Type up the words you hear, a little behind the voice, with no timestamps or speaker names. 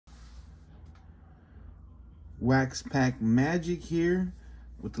Wax Pack Magic here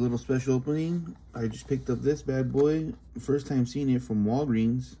with the little special opening. I just picked up this bad boy. First time seeing it from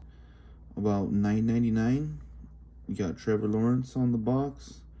Walgreens. About $9.99. You got Trevor Lawrence on the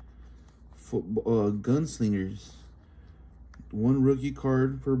box. Gunslingers. 1 rookie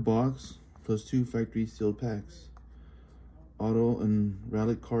card per box plus 2 factory sealed packs. Auto and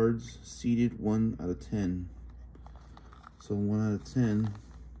relic cards seeded 1 out of 10. So 1 out of 10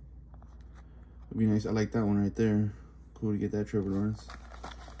 would be nice. I like that one right there. Cool to get that Trevor Lawrence.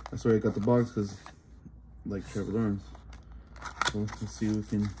 That's why I got the box, because I like Trevor Lawrence. So let's see what we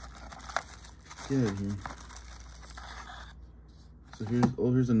can get out of here. So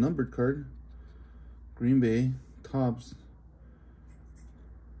here's a numbered card. Green Bay Tops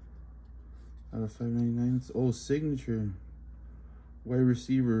out of 5.99. Signature wide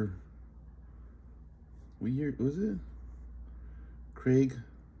receiver. What year was it? Greg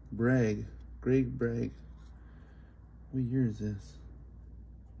Bragg. What year is this?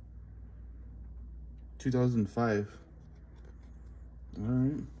 2005. All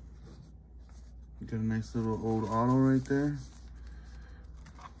right. Got a nice little old auto right there.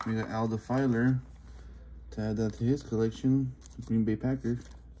 We got Al Defiler to add that to his collection. Green Bay Packers.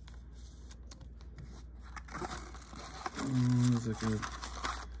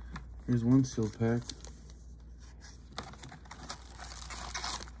 Here's one sealed pack.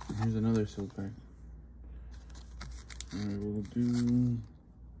 And here's another sealed pack. Alright, we'll do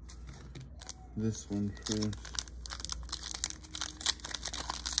this one first.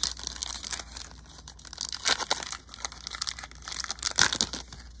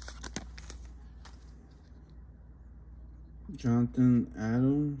 Jonathan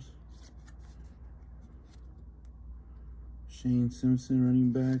Adams. Shane Simpson,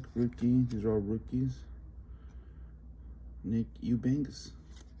 running back, rookie. These are all rookies. Nick Eubanks.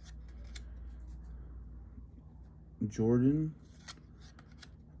 Jordan.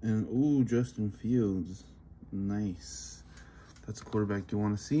 And, ooh, Justin Fields. Nice. That's a quarterback you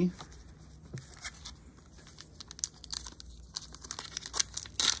want to see.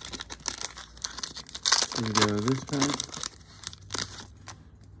 So we got this pack.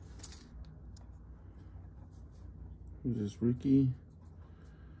 Who's this rookie?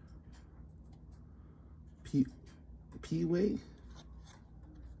 P-Way?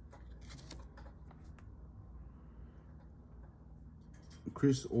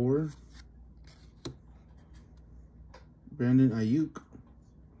 Chris Orr. Brandon Ayuk.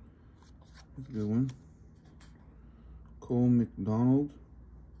 That's a good one. Cole McDonald.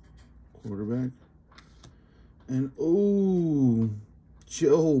 Quarterback. And, oh,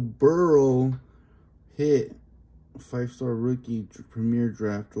 Joe Burrow hit. 5-star rookie premier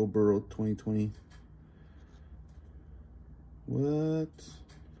draft, Joe Burrow 2020. What?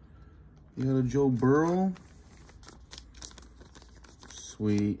 You got a Joe Burrow?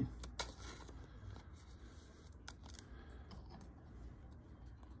 Sweet.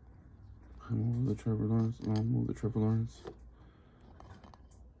 I move the Trevor Lawrence. I'll move the Trevor Lawrence.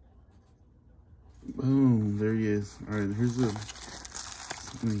 Boom, there he is. All right, here's the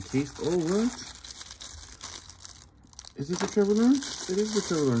encased. Oh, what? Is this the Trevor Lawrence? It is the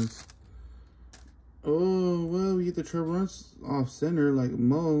Trevor Lawrence. Oh, well, we get the Trevor Lawrence off center like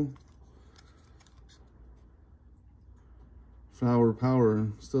Mo. Flower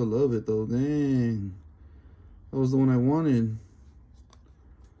Power. Still love it, though. Dang. That was the one I wanted.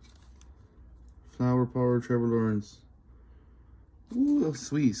 Flower Power, Trevor Lawrence. Ooh, that's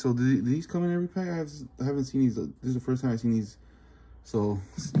sweet. So, do these come in every pack? I haven't seen these. This is the first time I've seen these. So,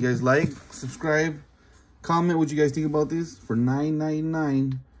 you guys like, subscribe. Comment what you guys think about this for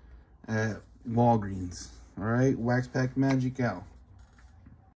 $9.99 at Walgreens. All right, Wax Pack Magic out.